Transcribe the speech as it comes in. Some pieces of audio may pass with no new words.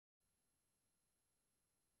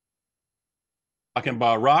Talking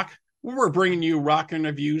about rock, we're bringing you rock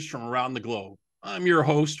interviews from around the globe. I'm your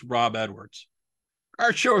host, Rob Edwards.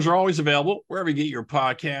 Our shows are always available wherever you get your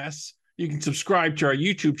podcasts. You can subscribe to our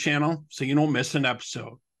YouTube channel so you don't miss an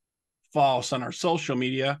episode. Follow us on our social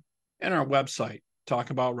media and our website,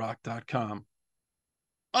 talkaboutrock.com.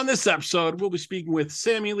 On this episode, we'll be speaking with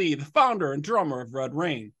Sammy Lee, the founder and drummer of Red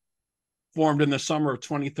Rain. Formed in the summer of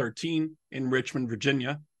 2013 in Richmond,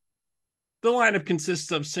 Virginia. The lineup consists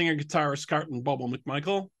of singer-guitarist Carlton Bubble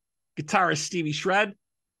McMichael, guitarist Stevie Shred,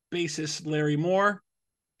 bassist Larry Moore,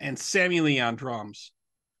 and Sammy Lee on drums.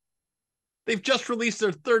 They've just released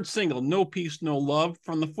their third single, No Peace, No Love,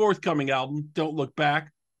 from the forthcoming album, Don't Look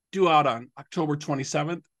Back, due out on October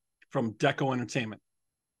 27th from DEKO Entertainment.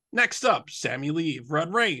 Next up, Sammy Lee of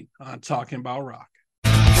Red Rain on Talking About Rock.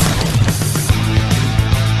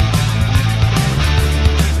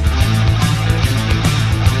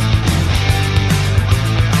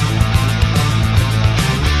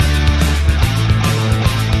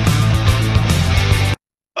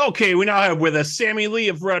 Okay, we now have with us Sammy Lee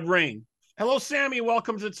of Red Rain. Hello, Sammy.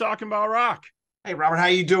 Welcome to Talking About Rock. Hey, Robert, how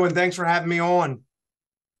you doing? Thanks for having me on.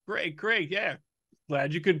 Great. Yeah,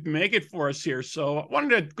 glad you could make it for us here. So I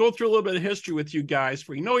wanted to go through a little bit of history with you guys.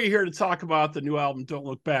 We know you're here to talk about the new album, Don't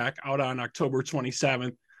Look Back, out on October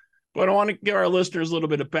 27th. But I want to give our listeners a little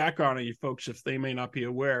bit of background on you folks if they may not be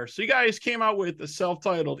aware. So you guys came out with a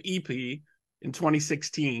self-titled EP in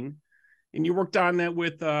 2016. And you worked on that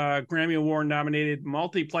with Grammy Award-nominated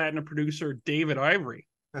multi-platinum producer David Ivory.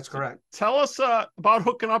 That's correct. Tell us about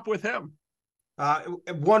hooking up with him. A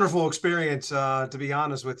wonderful experience, to be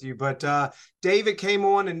honest with you. But David came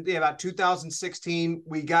on in about 2016.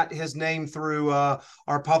 We got his name through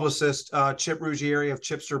our publicist, Chip Ruggieri of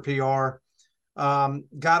Chipster PR.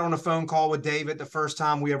 Got on a phone call with David the first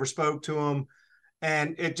time we ever spoke to him,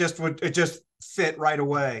 and it just fit right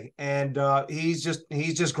away. And he's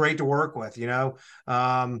just great to work with.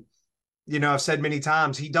 I've said many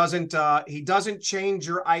times, he doesn't change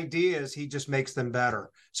your ideas, he just makes them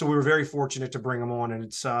better. So we were very fortunate to bring him on, and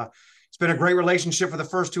it's been a great relationship for the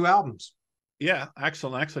first two albums. Yeah,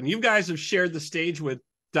 excellent. You guys have shared the stage with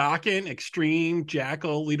Dokken, Extreme,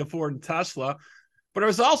 Jackal, Lita Ford, and Tesla. But I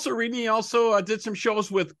was also reading you also did some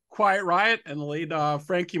shows with Quiet Riot and the late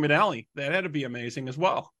Frankie Medali. That had to be amazing as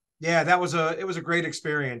well. Yeah, it was a great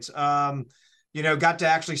experience. Got to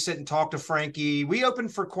actually sit and talk to Frankie. We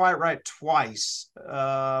opened for Quiet Riot twice.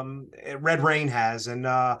 Red Rain has, and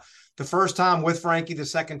the first time with Frankie, the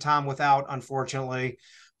second time without, unfortunately.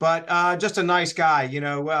 But just a nice guy.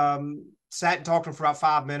 Sat and talked to him for about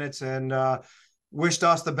 5 minutes and wished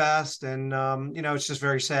us the best. And it's just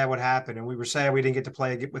very sad what happened, and we were sad we didn't get to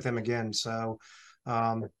play with him again. So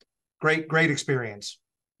great experience.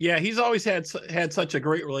 Yeah, he's always had such a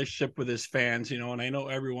great relationship with his fans, and I know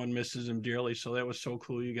everyone misses him dearly. So that was so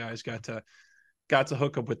cool. You guys got to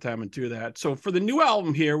hook up with them and do that. So for the new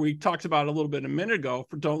album here, we talked about a little bit a minute ago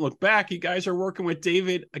for Don't Look Back. You guys are working with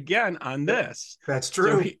David again on this. That's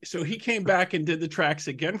true. So he came back and did the tracks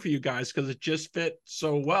again for you guys because it just fit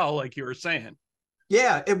so well, like you were saying.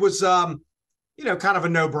 Yeah, it was kind of a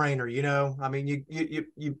no-brainer. I mean,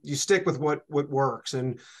 you stick with what works,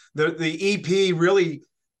 and the EP really.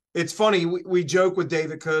 It's funny, we joke with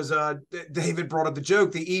David because David brought up the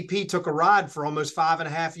joke. The EP took a ride for almost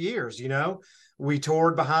 5.5 years. We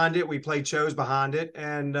toured behind it, we played shows behind it,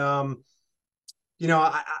 and I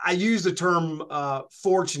use the term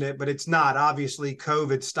fortunate, but it's not. Obviously,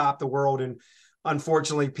 COVID stopped the world, and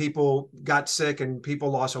unfortunately, people got sick and people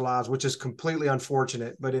lost their lives, which is completely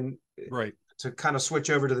unfortunate. But to kind of switch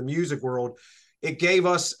over to the music world, it gave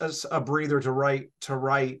us a breather to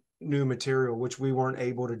write new material, which we weren't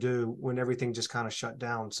able to do when everything just kind of shut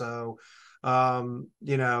down. So,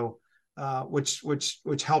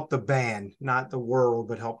 which helped the band, not the world,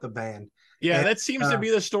 but helped the band. Yeah, and that seems to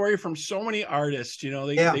be the story from so many artists.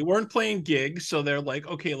 They weren't playing gigs, so they're like,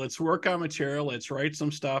 okay, let's work on material, let's write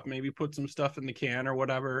some stuff, maybe put some stuff in the can or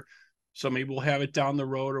whatever. So maybe we'll have it down the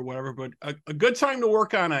road or whatever. But a good time to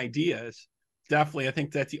work on ideas. Definitely, I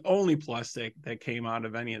think that's the only plus that came out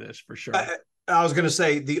of any of this for sure. I was going to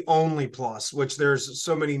say the only plus, which there's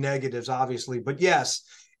so many negatives, obviously, but yes,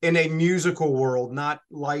 in a musical world, not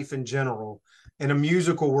life in general, in a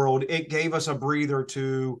musical world, it gave us a breather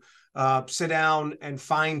to sit down and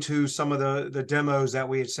fine tune some of the demos that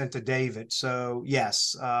we had sent to David. So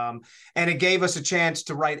yes. And it gave us a chance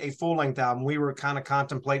to write a full length album. We were kind of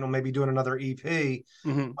contemplating on maybe doing another EP,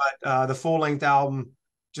 but the full length album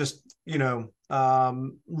just,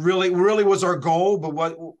 really was our goal, but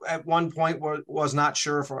what at one point was not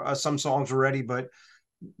sure for some songs were ready, but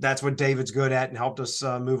that's what David's good at and helped us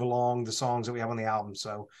move along the songs that we have on the album.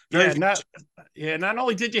 So not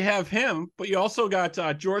only did you have him, but you also got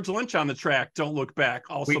George Lynch on the track, Don't Look Back,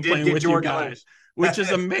 also playing with George you guys, which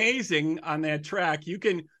is amazing on that track. You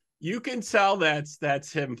can tell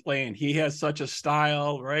that's him playing. He has such a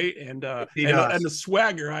style, right? And the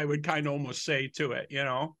swagger, I would kind of almost say, to it, you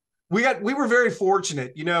know. We were very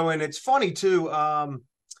fortunate, you know, and it's funny too.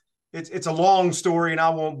 It's a long story, and I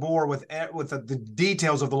won't bore with the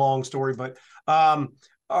details of the long story. But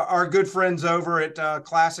our good friends over at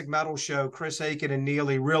Classic Metal Show, Chris Aiken and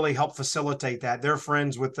Neely, really helped facilitate that. They're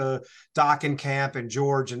friends with the Dokken camp and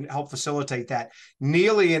George, and helped facilitate that.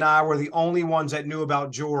 Neely and I were the only ones that knew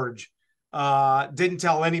about George. Didn't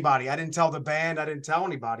tell anybody. I didn't tell the band. I didn't tell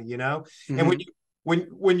anybody. You know, and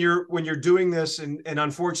when you're doing this, and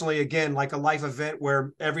unfortunately, again, like a life event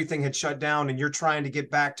where everything had shut down and you're trying to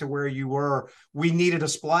get back to where you were, we needed a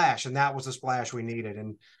splash, and that was the splash we needed.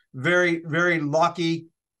 And very, very lucky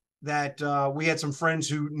that we had some friends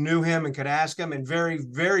who knew him and could ask him, and very,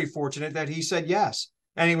 very fortunate that he said yes.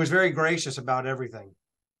 And he was very gracious about everything.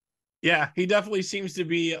 Yeah, he definitely seems to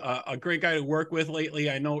be a great guy to work with lately.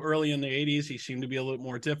 I know early in the 80s, he seemed to be a little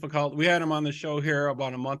more difficult. We had him on the show here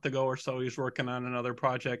about a month ago or so. He's working on another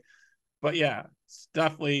project. But yeah, it's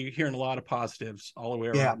definitely hearing a lot of positives all the way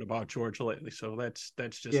around about George lately. So that's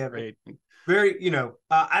just great. Very, you know,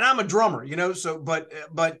 and I'm a drummer, you know, so but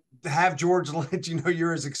to have George Lynch, you know,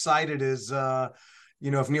 you're as excited as you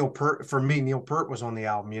know, if Neil Peart was on the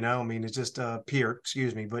album, you know. I mean, it's just Peart,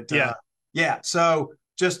 excuse me. But so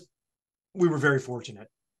just we were very fortunate.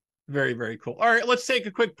 Very, very cool. All right, let's take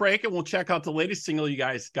a quick break and we'll check out the latest single you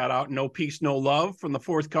guys got out, No Peace, No Love, from the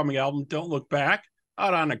forthcoming album, Don't Look Back,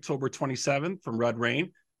 out on October 27th from Red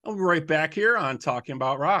Rain. I'll be right back here on Talking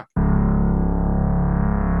About Rock.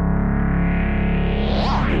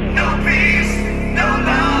 No peace, no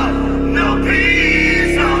love, no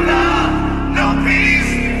peace, no love, no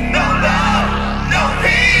peace, no love, no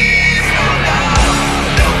peace, no love,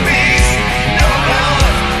 no peace, no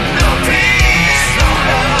love, no peace, no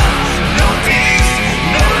love, no peace,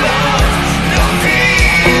 no love, no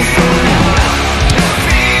peace, no love, no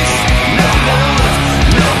peace, no love,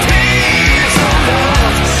 no peace, no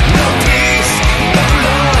love, no peace, no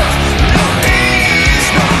love, no peace,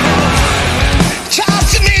 no love. Talk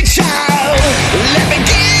to me, child. Let me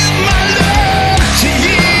give my love to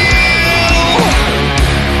you.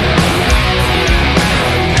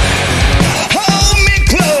 Hold me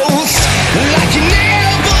close like you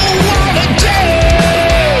never wanna do.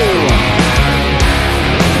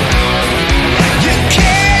 You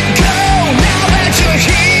can't go now that you're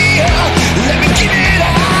here. Let me give it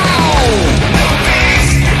all. No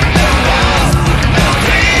peace, no love, no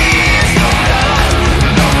peace, no love,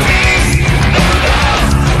 no peace, no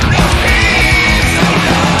love, no peace, no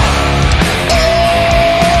love. Oh,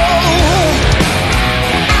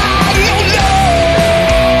 no love.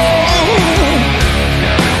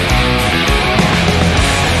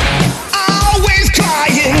 Always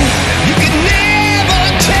crying, you can never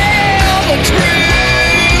tell the truth.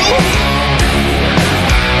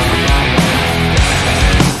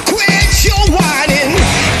 Quit your whining,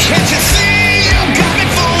 can't you see you got me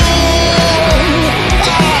fooled?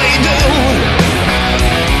 All you do.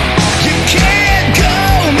 You can't go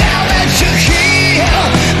now that you're here.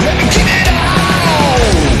 Let me give it all.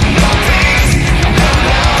 No peace, no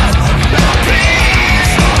love, no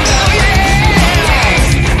peace, no love. Oh yeah.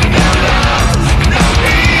 No love, no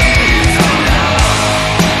peace, no love.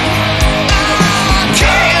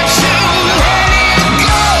 Can't you let it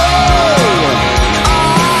go?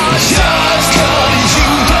 Just 'cause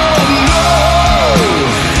you don't know.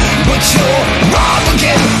 But you're wrong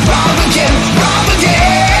again, wrong again, wrong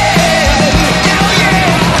again. Oh yeah.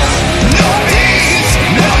 No peace,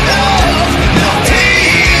 no love, no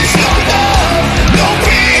peace, no love, no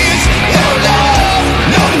peace, no love,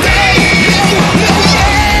 no peace, no yeah.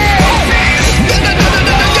 No peace, no, no, no, no,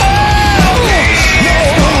 no, no. No peace, no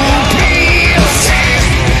peace,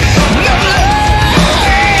 no love, oh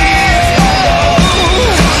yeah.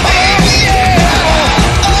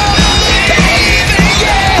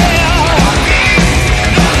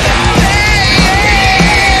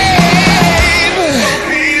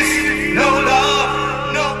 No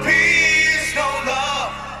love, no peace, no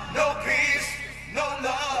love, no peace, no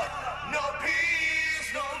love, no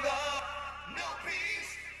peace, no love, no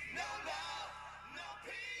peace, no love, no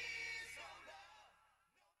peace, no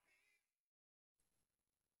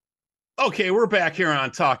love. Okay, we're back here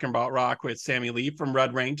on Talking About Rock with Sammy Lee from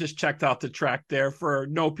Red Rain. Just checked out the track there for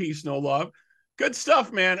No Peace, No Love. Good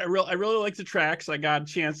stuff, man. I really like the tracks. I got a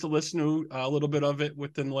chance to listen to a little bit of it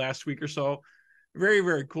within the last week or so. Very,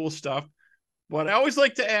 very cool stuff. But I always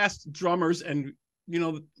like to ask drummers, and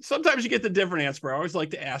sometimes you get the different answer. I always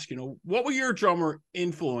like to ask, what were your drummer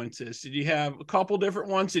influences? Did you have a couple different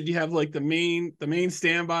ones? Did you have like the main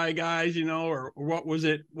standby guys, or what was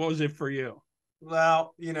it? What was it for you?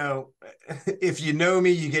 Well, if you know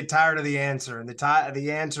me, you get tired of the answer, and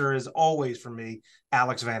the answer is always for me,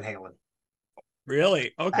 Alex Van Halen.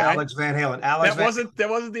 Really? Okay. Alex Van Halen. That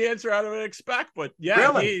wasn't the answer I would expect, but yeah,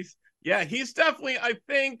 really? he's definitely, I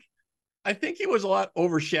think he was a lot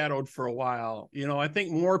overshadowed for a while. I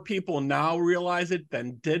think more people now realize it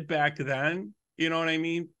than did back then. You know what I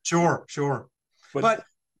mean? Sure. But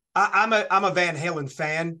I'm a Van Halen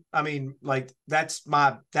fan. I mean, like that's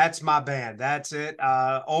my band. That's it.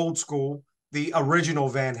 Old school, the original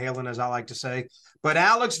Van Halen, as I like to say. But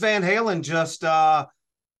Alex Van Halen just, the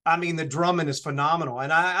drumming is phenomenal.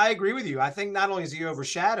 And I agree with you. I think not only is he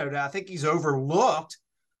overshadowed, I think he's overlooked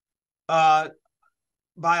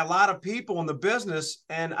by a lot of people in the business,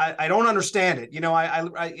 and I don't understand it.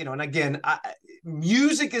 And again,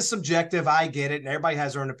 music is subjective. I get it, and everybody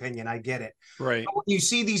has their own opinion. I get it. Right. But when you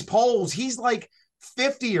see these polls, he's like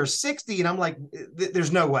 50 or 60, and I'm like,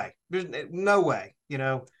 there's no way. There's no way.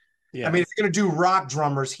 Yeah. I mean, if you're going to do rock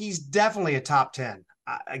drummers, he's definitely a top 10.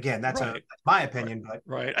 Again, that's my opinion, but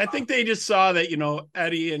right. I think they just saw that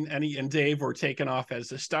Eddie and Dave were taken off as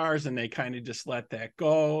the stars, and they kind of just let that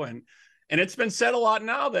go. And it's been said a lot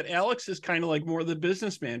now that Alex is kind of like more the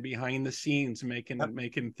businessman behind the scenes,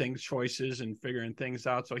 making things choices and figuring things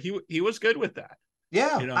out. So he was good with that.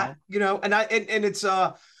 Yeah, and it's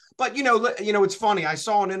but it's funny. I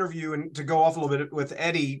saw an interview, and to go off a little bit, with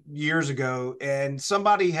Eddie years ago, and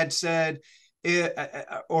somebody had said,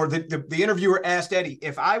 or the interviewer asked Eddie,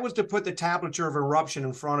 if I was to put the tablature of Eruption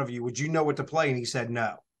in front of you, would you know what to play? And he said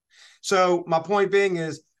no. So my point being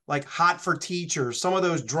is, like Hot for Teachers, some of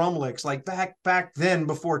those drum licks, like back then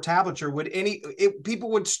before tablature,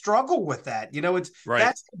 people would struggle with that. It's right.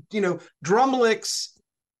 That's drum licks,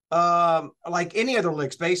 like any other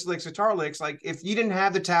licks, bass licks, guitar licks. Like if you didn't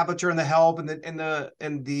have the tablature and the help and the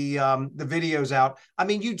videos out, I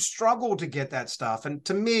mean, you'd struggle to get that stuff. And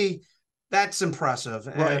to me, that's impressive.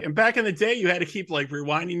 Right. And back in the day, you had to keep like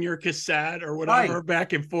rewinding your cassette or whatever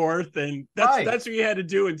back and forth. And that's what you had to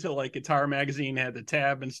do until like Guitar Magazine had the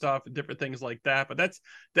tab and stuff and different things like that. But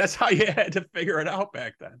that's how you had to figure it out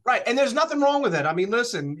back then. Right. And there's nothing wrong with it. I mean,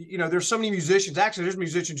 listen, there's so many musicians. Actually, there's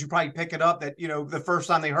musicians who probably pick it up that, the first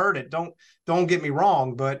time they heard it. Don't get me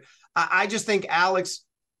wrong. But I just think Alex,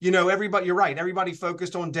 everybody, you're right. Everybody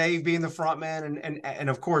focused on Dave being the front man and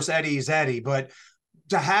of course, Eddie is Eddie. But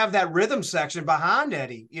to have that rhythm section behind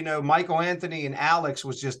Eddie, Michael Anthony and Alex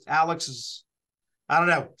is, I don't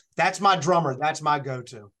know. That's my drummer. That's my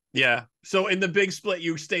go-to. Yeah. So in the big split,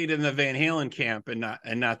 you stayed in the Van Halen camp and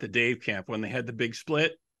not the Dave camp when they had the big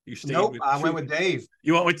split. You stayed. Nope. I went with Dave.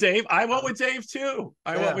 You went with Dave? I went with Dave too.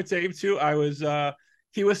 Went with Dave too. I was,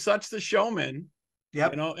 he was such the showman.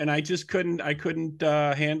 Yep. And I just couldn't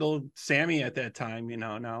handle Sammy at that time,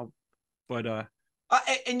 now, but,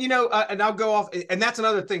 and I'll go off, and that's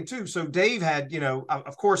another thing too. So Dave had,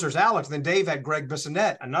 of course, there's Alex, and then Dave had Greg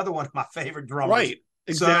Bissonette, another one of my favorite drummers. Right,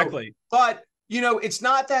 exactly. So, but it's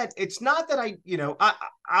not that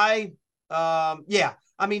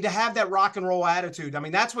I mean, to have that rock and roll attitude. I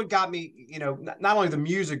mean, that's what got me. Not only the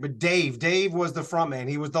music, but Dave. Dave was the front man.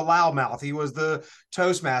 He was the loudmouth. He was the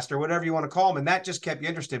Toastmaster, whatever you want to call him, and that just kept you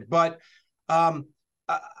interested. But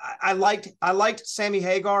I liked Sammy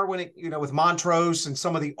Hagar when with Montrose and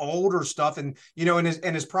some of the older stuff, and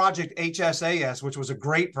in his project HSAS, which was a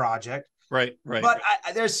great project. Right. But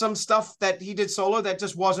there's some stuff that he did solo that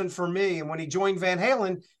just wasn't for me. And when he joined Van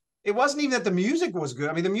Halen, it wasn't even that the music was good.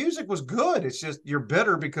 I mean, the music was good. It's just you're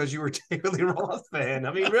bitter because you were a David Lee Roth fan.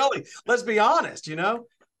 I mean, really, let's be honest,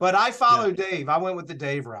 But I followed Dave. I went with the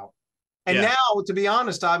Dave route. And now, to be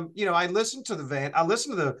honest, I listened to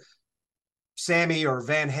the Sammy or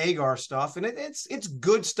Van Hagar stuff, and it's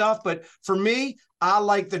good stuff. But for me, I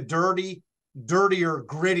like the dirtier,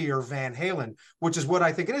 grittier Van Halen, which is what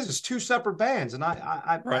I think it is. It's two separate bands, and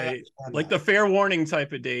I like the Fair Warning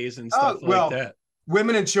type of days and stuff like that.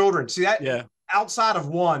 Women and Children. See that? Yeah. Outside of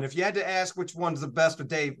one, if you had to ask which one's the best with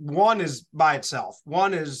Dave, one is by itself.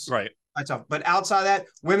 One is by itself. But outside of that,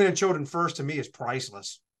 Women and Children first to me is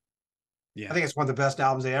priceless. Yeah, I think it's one of the best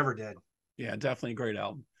albums they ever did. Yeah, definitely a great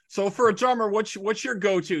album. So for a drummer, what's your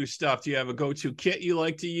go-to stuff? Do you have a go-to kit you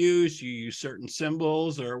like to use? Do you use certain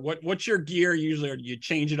cymbals, or what's your gear usually, or do you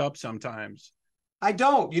change it up sometimes? I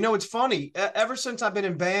don't. It's funny. Ever since I've been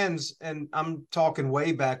in bands, and I'm talking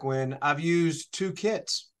way back when, I've used two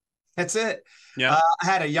kits. That's it. Yeah. I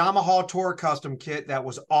had a Yamaha Tour Custom kit that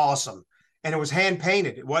was awesome. and it was hand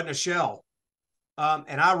painted. It wasn't a shell.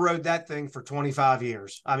 And I rode that thing for 25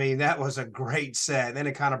 years. I mean, that was a great set. And then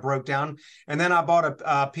it kind of broke down. And then I bought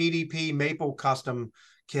a PDP Maple custom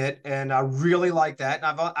kit, and I really like that.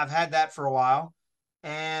 And I've had that for a while.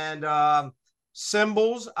 And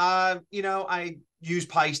cymbals, I use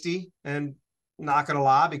Peisty, and not gonna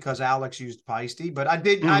lie, because Alex used Peisty, but I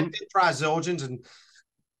did try Zildjians, and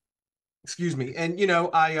excuse me, and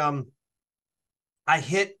I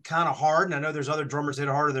hit kind of hard, and I know there's other drummers hit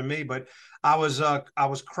harder than me, but I was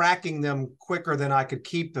cracking them quicker than I could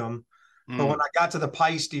keep them. But when I got to the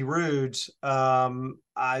Peisty Rudes,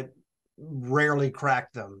 I rarely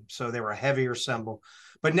cracked them, so they were a heavier cymbal.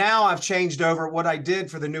 But now I've changed over. What I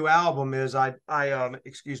did for the new album is I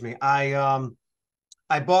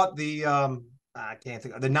bought the I can't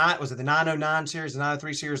think of the 909 series, the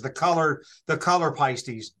 903 series, the color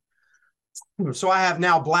Peisties. So I have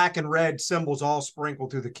now black and red cymbals all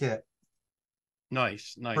sprinkled through the kit.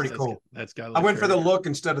 Nice. Pretty cool. That's got. I went for the look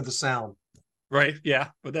instead of the sound. Right. Yeah,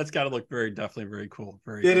 but that's got to look definitely very cool.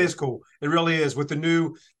 It is cool. It really is, with the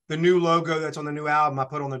new logo that's on the new album. I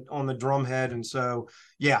put on the drum head, and so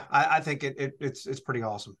yeah, I think it's pretty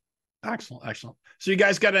awesome. Excellent. So you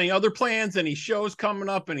guys got any other plans? Any shows coming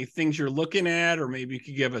up? Any things you're looking at, or maybe you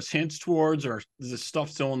could give us hints towards, or is this stuff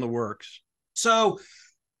still in the works? So,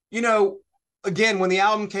 again, when the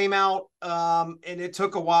album came out, and it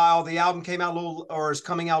took a while, the album came out is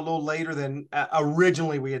coming out a little later than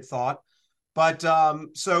originally we had thought. But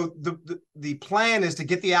so the plan is to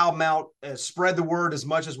get the album out, spread the word as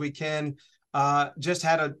much as we can. Just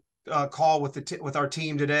had a call with our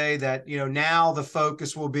team today that now the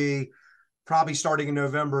focus will be, probably starting in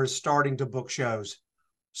November, is starting to book shows.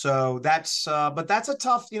 So that's but that's a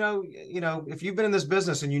tough, if you've been in this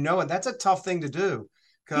business and it, that's a tough thing to do,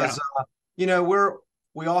 because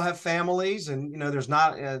we all have families, and there's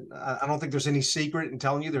not I don't think there's any secret in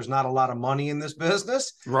telling you there's not a lot of money in this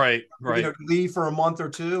business. Right. Leave for a month or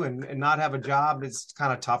two and not have a job, it's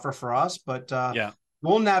kind of tougher for us, but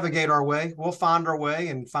we'll navigate our way. We'll find our way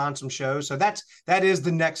and find some shows. So that is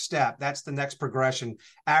the next step. That's the next progression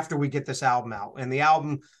after we get this album out. And the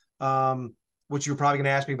album, which you're probably going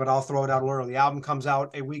to ask me, but I'll throw it out a little early. The album comes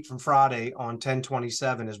out a week from Friday on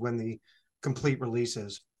 10/27 is when the complete release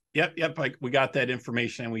is. Yep. We got that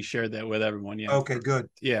information and we shared that with everyone. Yeah. Okay, good.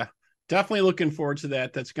 Yeah. Definitely looking forward to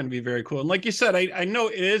that. That's going to be very cool. And like you said, I know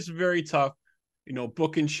it is very tough,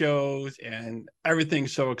 booking shows, and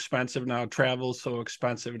everything's so expensive now. Travel's so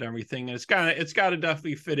expensive and everything. And it's got to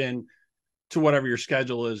definitely fit in to whatever your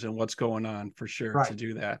schedule is and what's going on, for sure, to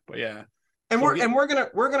do that. But yeah. And we're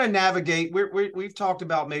gonna navigate. We've talked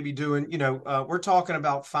about maybe doing, we're talking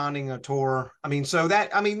about finding a tour. I mean,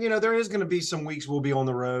 there is going to be some weeks we'll be on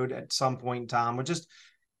the road at some point in time.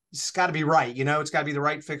 It's got to be right. It's got to be the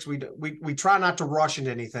right fix. We try not to rush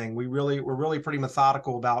into anything. We're really pretty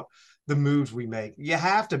methodical about the moves we make. You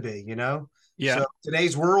have to be, Yeah. So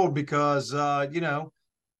today's world, because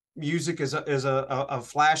music is a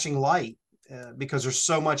flashing light, because there's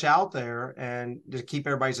so much out there, and to keep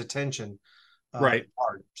everybody's attention. Right.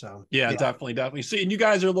 Hard. So yeah, definitely. So, and you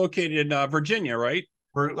guys are located in Virginia, right?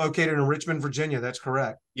 We're located in Richmond, Virginia. That's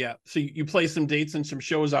correct. Yeah. So you play some dates and some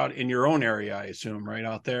shows out in your own area, I assume, right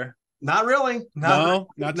out there? Not really. Not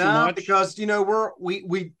too much. Because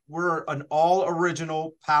we're an all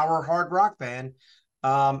original power hard rock band,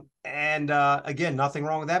 and again, nothing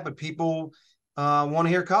wrong with that. But people want to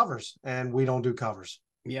hear covers, and we don't do covers.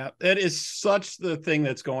 Yeah, that is such the thing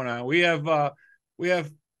that's going on. We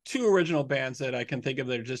have two original bands that I can think of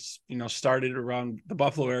that are just started around the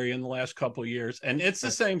Buffalo area in the last couple of years, and it's the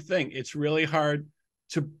same thing. It's really hard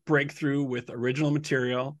to break through with original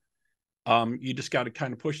material. You just got to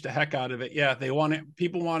kind of push the heck out of it. Yeah,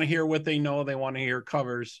 people want to hear what they know. They want to hear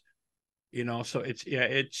covers, so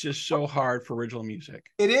it's just so hard for original music.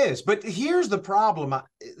 It is, but here's the problem.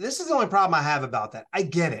 This is the only problem I have about that. I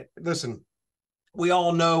get it. Listen, we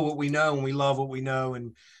all know what we know, and we love what we know,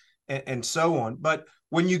 and so on. But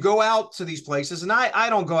when you go out to these places, and I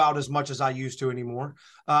don't go out as much as I used to anymore,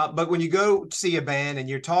 but when you go see a band and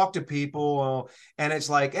you talk to people, and it's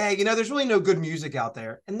like, hey, there's really no good music out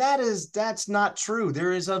there, and that's not true.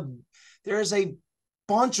 There is a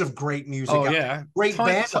bunch of great music. Oh yeah, great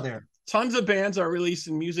bands out there. Tons of bands are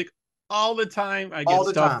releasing music all the time. I get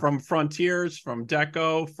stuff from Frontiers, from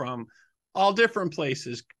DEKO, from all different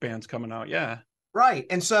places. Bands coming out, yeah. Right,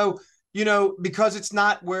 and so. Because it's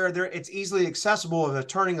not where it's easily accessible of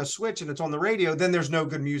turning a switch and it's on the radio, then there's no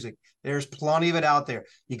good music. There's plenty of it out there.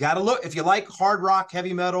 You got to look. If you like hard rock,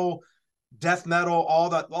 heavy metal, death metal, all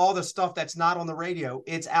the stuff that's not on the radio,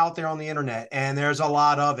 it's out there on the internet, and there's a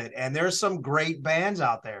lot of it. And there's some great bands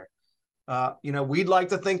out there. We'd like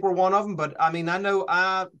to think we're one of them, but I mean, I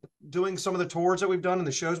know doing some of the tours that we've done and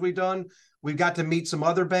the shows we've done, we've got to meet some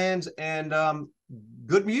other bands and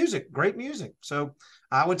good music, great music. So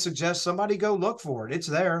I would suggest somebody go look for it. It's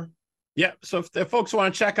there. Yeah. So if folks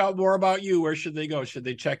want to check out more about you, where should they go? Should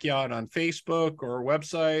they check you out on Facebook or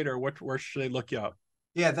website, or where should they look you up?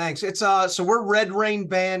 Yeah, thanks. It's so we're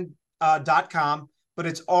redrainband.com, but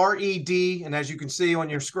it's RED, and as you can see on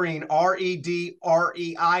your screen,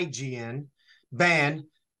 REDREIGN band.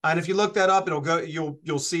 And if you look that up,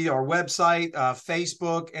 you'll see our website,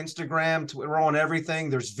 Facebook, Instagram, we're on everything.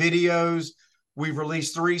 There's videos. We've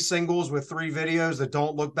released 3 singles with 3 videos that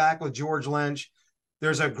don't look back with George Lynch.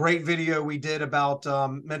 There's a great video we did about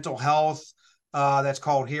mental health that's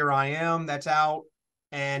called Here I Am. That's out.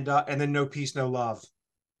 And then No Peace, No Love.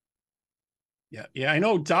 Yeah. I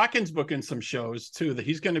know Dokken's booking some shows too, that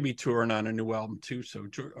he's going to be touring on a new album too. So,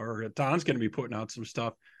 or Don's going to be putting out some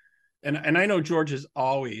stuff. And I know George is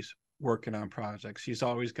always working on projects. He's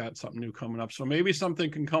always got something new coming up. So maybe something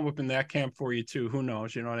can come up in that camp for you too. Who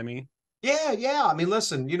knows? You know what I mean? Yeah. I mean,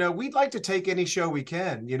 listen, we'd like to take any show we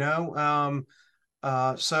can,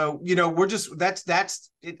 so we're just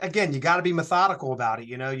that's it. Again, you got to be methodical about it.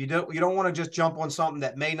 You don't want to just jump on something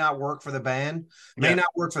that may not work for the band, may not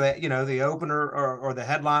work for that, the opener or the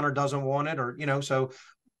headliner doesn't want it, or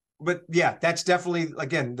but yeah, that's definitely,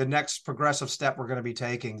 again, the next progressive step we're going to be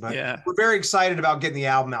taking. But we're very excited about getting the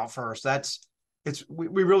album out first.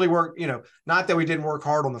 We really work, not that we didn't work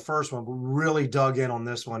hard on the first one, but we really dug in on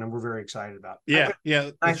this one, and we're very excited about it.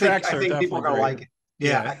 I think people are going to like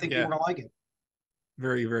it. I think people are going to like it.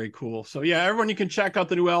 Very, very cool. So yeah, everyone, you can check out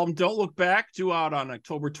the new album, Don't Look Back, due out on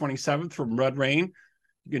October 27th from Red Rain.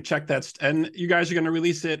 You can check that. And you guys are going to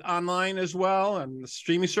release it online as well and the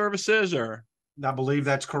streaming services, or? I believe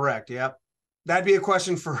that's correct. Yep. That'd be a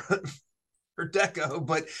question for DEKO,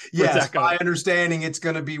 but yes, my understanding, it's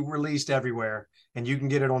going to be released everywhere, and you can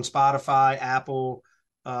get it on Spotify, Apple,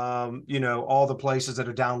 all the places that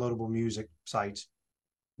are downloadable music sites.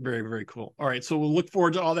 Very, very cool. All right. So we'll look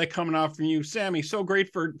forward to all that coming out from you. Sammy, so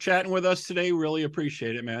great for chatting with us today. Really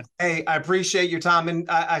appreciate it, man. Hey, I appreciate your time. And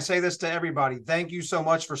I say this to everybody. Thank you so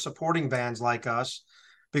much for supporting bands like us,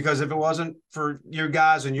 because if it wasn't for you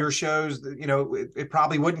guys and your shows, it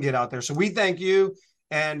probably wouldn't get out there. So we thank you.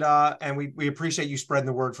 And we appreciate you spreading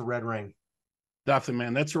the word for Red Rain. Definitely,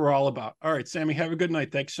 man. That's what we're all about. All right, Sammy, have a good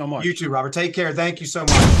night. Thanks so much. You too, Robert. Take care. Thank you so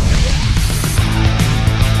much.